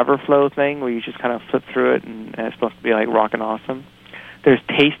do that cover flow thing, where you just kind of flip through it, and it's supposed to be like rockin' awesome. There's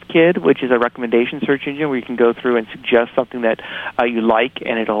Taste Kid, which is a recommendation search engine where you can go through and suggest something that you like,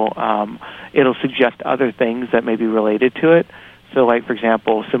 and it'll suggest other things that may be related to it. So, like, for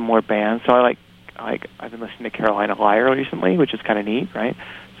example, some more bands. So I've been listening to Carolina Liar recently, which is kind of neat, right?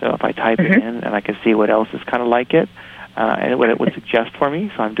 So if I type it in, and I can see what else is kind of like it, and what it would suggest for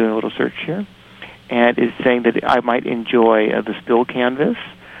me. So I'm doing a little search here. and is saying that I might enjoy the Spill Canvas,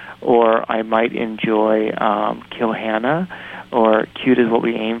 or I might enjoy Kill Hannah, or Cute is What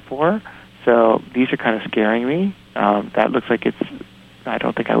We Aim For. So these are kind of scaring me. That looks like I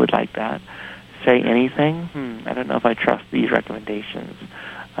don't think I would like that. Say Anything? I don't know if I trust these recommendations.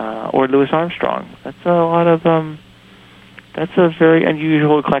 Or Louis Armstrong. That's a lot of, that's a very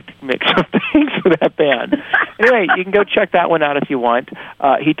unusual eclectic mix of things for that band. Anyway, you can go check that one out if you want.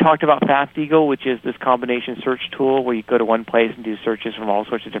 He talked about Fast Eagle, which is this combination search tool where you go to one place and do searches from all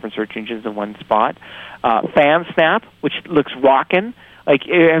sorts of different search engines in one spot. FanSnap, which looks rockin'. Like,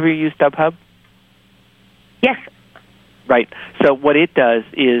 ever used StubHub? Yes. Right. So what it does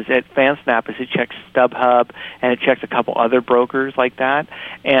is at FanSnap is it checks StubHub and it checks a couple other brokers like that,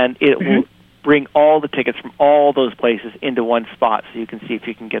 and it will bring all the tickets from all those places into one spot so you can see if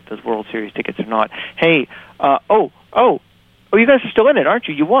you can get those World Series tickets or not. Hey, you guys are still in it, aren't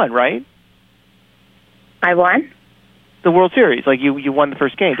you? You won, right? I won? The World Series. Like, you won the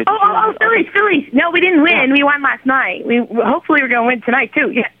first game. Did you? Phillies. No, we didn't win. Yeah. We won last night. Hopefully we're going to win tonight,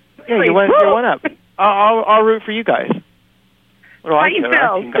 too. Yeah, you won up. I'll root for you guys. What do I care?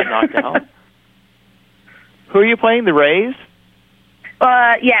 Our team got knocked out. Who are you playing, the Rays?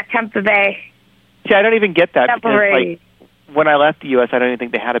 Yeah, Tampa Bay. See, I don't even get that Tampa because, Rays. like, when I left the U.S., I don't even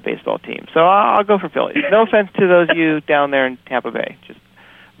think they had a baseball team. So I'll go for Phillies. No offense to those of you down there in Tampa Bay. Just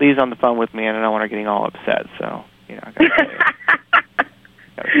Lee's on the phone with me, and I don't want her getting all upset. So, you know, I gotta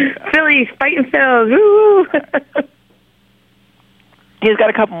Phillies, fighting Phils. Woo! He's got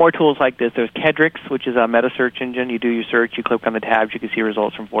a couple more tools like this. There's Kedrix, which is a meta search engine. You do your search, you click on the tabs, you can see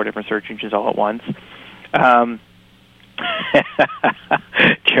results from 4 different search engines all at once.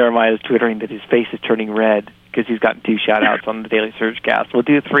 Jeremiah is twittering that his face is turning red because he's gotten 2 shout-outs on the Daily Search Cast. We'll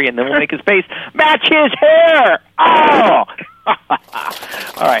do 3, and then we'll make his face match his hair! Oh!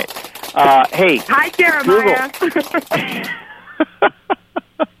 All right. Hey. Hi, Jeremiah.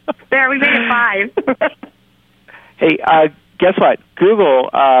 There, we made it 5. Hey, guess what?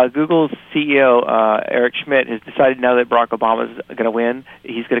 Google's CEO, Eric Schmidt, has decided now that Barack Obama is going to win,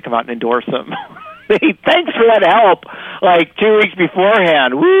 he's going to come out and endorse him. Hey, thanks for that help, like 2 weeks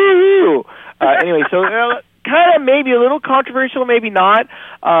beforehand. Woo! Anyway, so kind of maybe a little controversial, maybe not.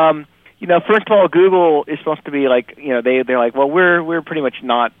 First of all, Google is supposed to be like, they're like, well, we're pretty much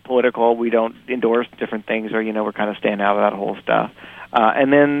not political. We don't endorse different things, or, we're kind of staying out of that whole stuff.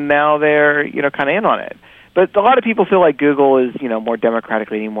 And then now they're, kind of in on it. But a lot of people feel like Google is, more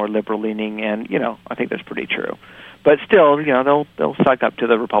Democratic-leaning, more liberal-leaning, and, I think that's pretty true. But still, they'll suck up to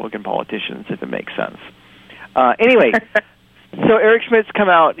the Republican politicians if it makes sense. Anyway, so Eric Schmidt's come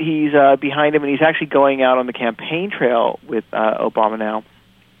out. He's behind him, and he's actually going out on the campaign trail with Obama now.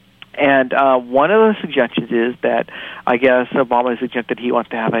 And one of the suggestions is that I guess Obama has suggested he wants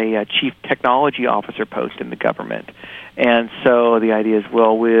to have a chief technology officer post in the government. And so the idea is,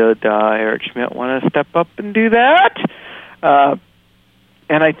 well, would Eric Schmidt want to step up and do that?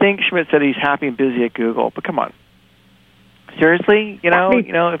 And I think Schmidt said he's happy and busy at Google. But come on. Seriously?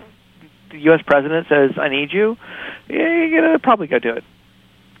 If the U.S. president says, I need you, you're going to probably go do it.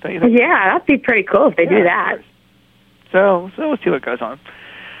 Don't you think? Yeah, that'd be pretty cool if they do that. So we'll see what goes on.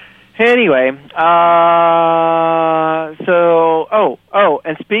 Anyway,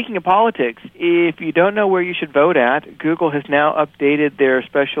 and speaking of politics, if you don't know where you should vote at, Google has now updated their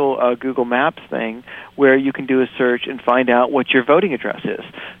special Google Maps thing where you can do a search and find out what your voting address is.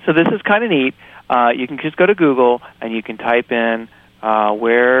 So this is kind of neat. You can just go to Google and you can type in,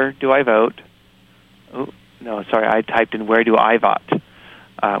 where do I vote? Oh, no, sorry, I typed in where do I vote?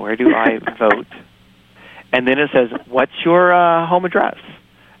 Where do I vote? And then it says, what's your home address?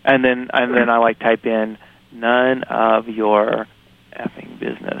 And then I type in none of your effing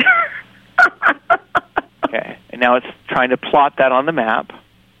business. Okay, and now it's trying to plot that on the map.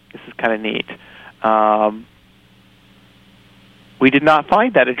 This is kind of neat. We did not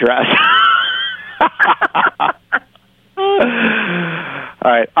find that address.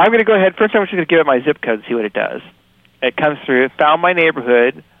 All right, I'm going to go ahead. First, I'm just going to give it my zip code and see what it does. It comes through. Found my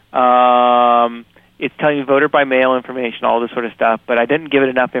neighborhood. It's telling me voter by mail information, all this sort of stuff, but I didn't give it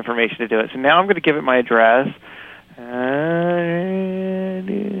enough information to do it. So now I'm going to give it my address.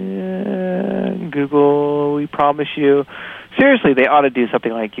 Google, we promise you. Seriously, they ought to do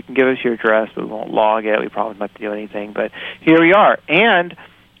something like, you can give us your address, but we won't log it. We promise not to do anything. But here we are. And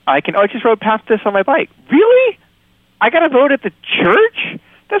I just rode past this on my bike. Really? I got to vote at the church?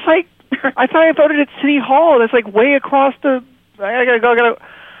 That's like, I thought I voted at City Hall. That's like way across the, I got to go.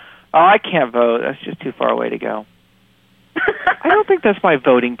 Oh, I can't vote. That's just too far away to go. I don't think that's my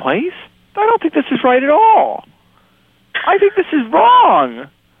voting place. I don't think this is right at all. I think this is wrong.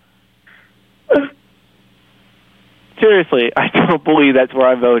 Seriously, I don't believe that's where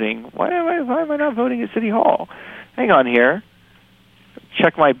I'm voting. Why am I not voting at City Hall? Hang on here.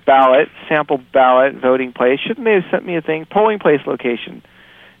 Check my ballot, sample ballot, voting place. Shouldn't they have sent me a thing? Polling place location.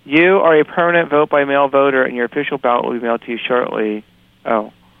 You are a permanent vote-by-mail voter, and your official ballot will be mailed to you shortly.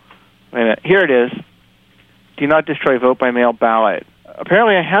 Oh, wait a minute. Here it is. Do not destroy vote-by-mail ballot.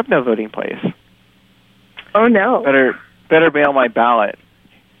 Apparently, I have no voting place. Oh, no. Better mail my ballot.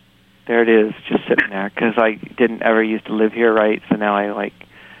 There it is, just sitting there, because I didn't ever used to live here, right? So now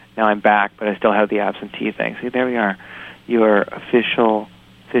I'm back, but I still have the absentee thing. See, there we are. Your official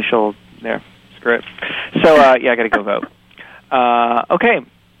there. Screw it. So yeah, I got to go vote. Okay,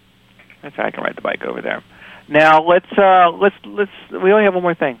 that's right. I can ride the bike over there. Now let's. We only have one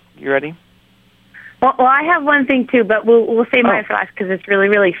more thing. You ready? Well, I have one thing too, but we'll save mine for last because it's really,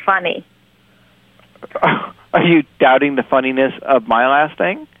 really funny. Are you doubting the funniness of my last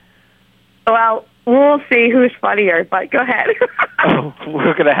thing? Well, we'll see who's funnier, but go ahead.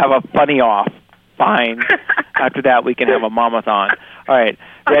 We're going to have a funny off. Fine. After that, we can have a mamathon. All right.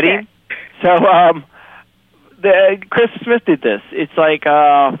 Ready? Okay. So, Chris Smith did this. It's like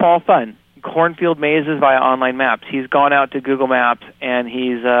fall fun. Cornfield mazes via online maps. He's gone out to Google Maps, and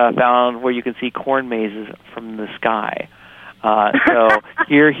he's found where you can see corn mazes from the sky. So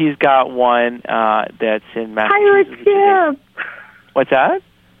here he's got one that's in Massachusetts. Pirate ship. What's that?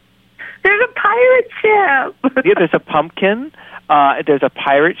 There's a pirate ship. Yeah, there's a pumpkin. There's a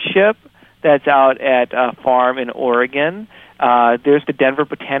pirate ship that's out at a farm in Oregon. There's the Denver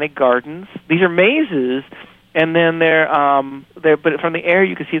Botanic Gardens. These are mazes, and then they're but from the air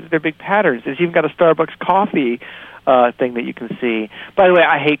you can see that they're big patterns. There's even got a Starbucks coffee thing that you can see. By the way,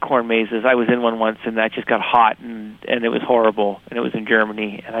 I hate corn mazes. I was in one once, and I just got hot, and it was horrible, and it was in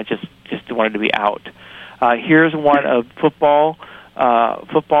Germany, and I just wanted to be out. Here's one of football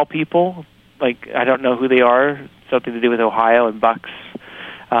people. Like, I don't know who they are. Something to do with Ohio and Bucks.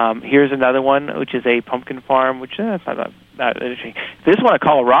 Here's another one, which is a pumpkin farm, which that's not that interesting. This one of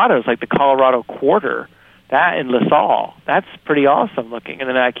Colorado is like the Colorado Quarter. That in LaSalle. That's pretty awesome looking. And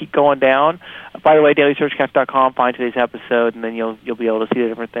then I keep going down. By the way, dailysearchcast.com, find today's episode, and then you'll be able to see the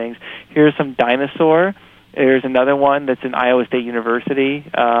different things. Here's some dinosaur. There's another one that's in Iowa State University,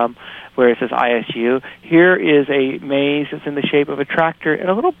 where it says ISU. Here is a maze that's in the shape of a tractor and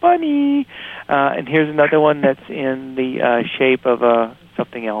a little bunny. And here's another one that's in the shape of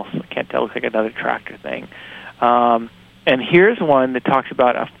something else. I can't tell. It looks like another tractor thing. And here's one that talks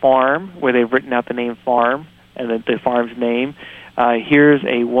about a farm where they've written out the name farm and the farm's name. Here's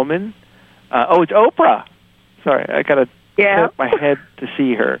a woman. It's Oprah. Sorry, I got to tilt my head to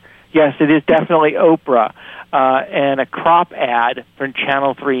see her. Yes, it is definitely Oprah. And a crop ad from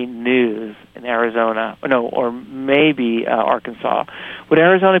Channel 3 News in Arizona. No, or maybe Arkansas. Would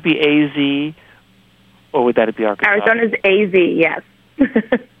Arizona be AZ, or would that be Arkansas? Arizona's AZ,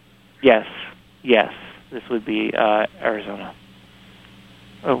 yes. Yes. This would be Arizona.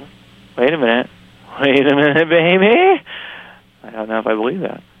 Oh, wait a minute, baby. I don't know if I believe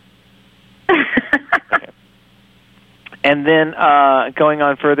that. Okay. And then going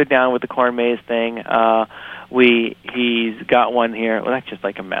on further down with the corn maze thing, he's got one here. Well, that's just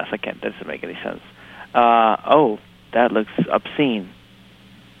like a mess. That doesn't make any sense. That looks obscene.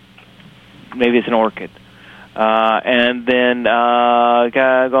 Maybe it's an orchid. And then going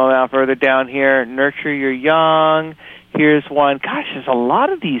out further down here, nurture your young. Here's one. Gosh, there's a lot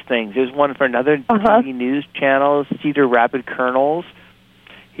of these things. There's one for another TV news channel, Cedar Rapid Kernels.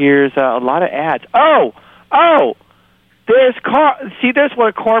 Here's a lot of ads. There's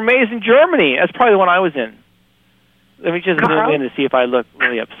one, corn maze in Germany. That's probably the one I was in. Let me just zoom in to see if I look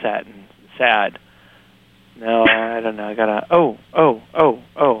really upset and sad. No, I don't know. I gotta.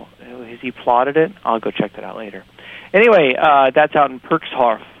 Has he plotted it? I'll go check that out later. Anyway, that's out in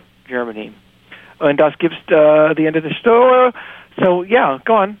Perkshof, Germany. And das gibt's the end of the story. So yeah,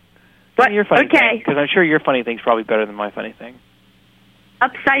 go on. What's your funny thing? Because I'm sure your funny thing's probably better than my funny thing.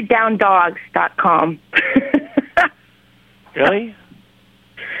 UpsideDownDogs.com. Really?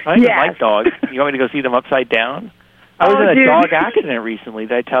 I don't like dogs. You want me to go see them upside down? I was in a dog accident recently.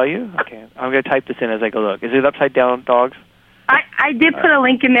 Did I tell you? Okay, I'm going to type this in as I go look. Is it upside down dogs? I did put a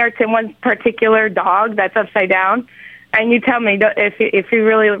link in there to one particular dog that's upside down, and you tell me if he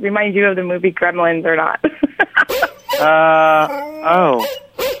really reminds you of the movie Gremlins or not.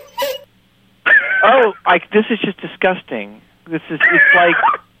 This is just disgusting. It's like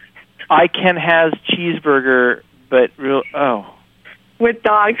I Can Has cheeseburger, but with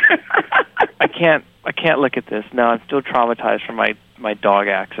dogs. I can't look at this. No, I'm still traumatized from my dog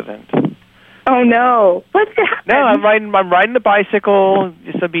accident. Oh no! What's happened? No, I'm riding the bicycle,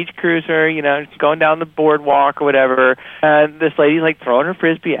 just a beach cruiser, just going down the boardwalk or whatever. And this lady's like throwing her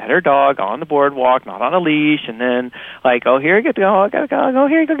frisbee at her dog on the boardwalk, not on a leash. And then like, oh, here you get to go, I gotta go, go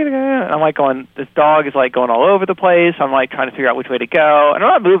here, go get it. And I'm like going, this dog is like going all over the place. I'm like trying to figure out which way to go, and I'm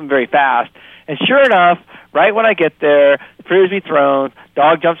not moving very fast. And sure enough, right when I get there, frisbee thrown,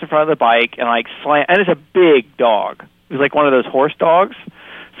 dog jumps in front of the bike and like slam. And it's a big dog. It was like one of those horse dogs.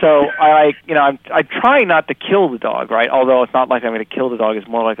 So I'm trying not to kill the dog, right? Although it's not like I'm going to kill the dog; it's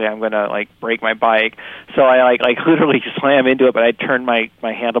more likely I'm going to like break my bike. So I like literally slam into it, but I turned my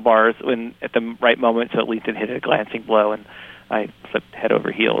handlebars at the right moment, so at least it hit a glancing blow, and I flipped head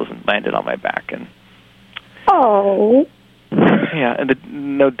over heels and landed on my back. And oh, yeah, and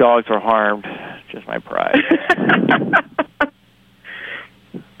no dogs were harmed, just my pride.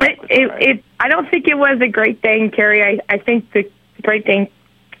 But I don't think it was a Great Dane, Carrie. I think the Great Dane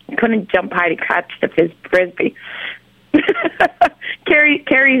couldn't jump high to catch the frisbee.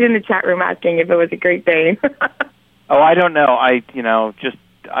 Carrie's in the chat room asking if it was a Great Dane. Oh, I don't know. I just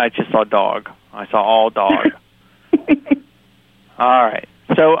saw dog. I saw all dog. All right.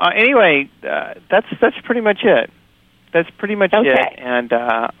 So anyway, that's pretty much it. That's pretty much it. And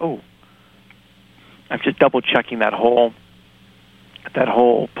I'm just double checking that whole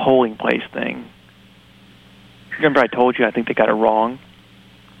polling place thing. Remember, I told you I think they got it wrong.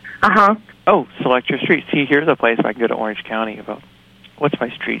 Uh-huh. Oh, select your street. See, here's a place I can go to Orange County about. What's my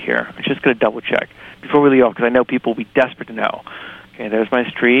street here? I'm just going to double check before we leave off because I know people will be desperate to know. Okay, there's my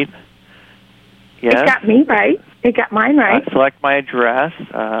street. Yes. It got me right. It got mine right. Select my address.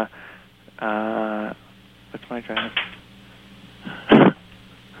 What's my address?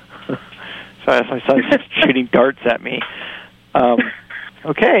 Sorry, my son's shooting darts at me.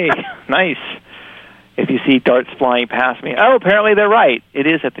 Okay, nice. If you see darts flying past me. Oh, apparently they're right. It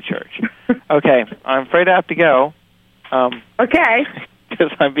is at the church. Okay, I'm afraid I have to go. Okay.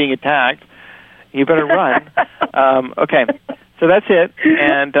 Because I'm being attacked. You better run. Okay, so that's it.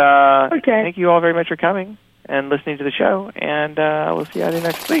 And thank you all very much for coming and listening to the show. And we'll see you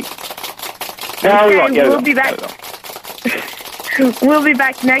next week. We'll be back. We'll be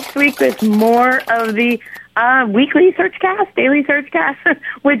back next week with more of the weekly Searchcast, daily Searchcast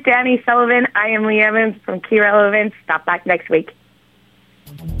with Danny Sullivan. I am Lee Evans from Key Relevance. Stop back next week.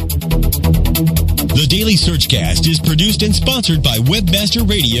 The Daily Searchcast is produced and sponsored by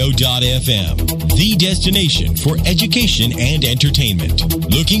WebmasterRadio.fm, the destination for education and entertainment.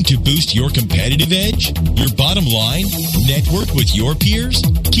 Looking to boost your competitive edge, your bottom line, network with your peers?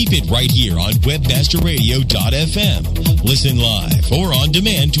 Keep it right here on WebmasterRadio.fm. Listen live or on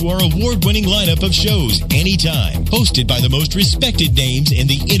demand to our award-winning lineup of shows anytime, hosted by the most respected names in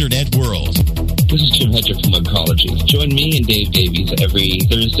the Internet world. This is Jim Hedger from Webcology. Join me and Dave Davies every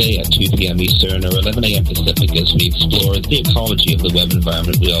Thursday at 2 p.m. Eastern or 11 a.m. Pacific as we explore the ecology of the web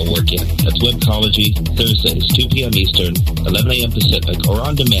environment we all work in. That's Webcology, Thursdays, 2 p.m. Eastern, 11 a.m. Pacific, or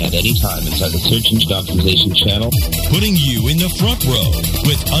on demand anytime inside the Search Engine Optimization channel. Putting you in the front row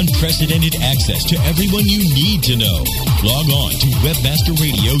with unprecedented access to everyone you need to know. Log on to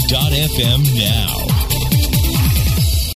WebmasterRadio.fm now.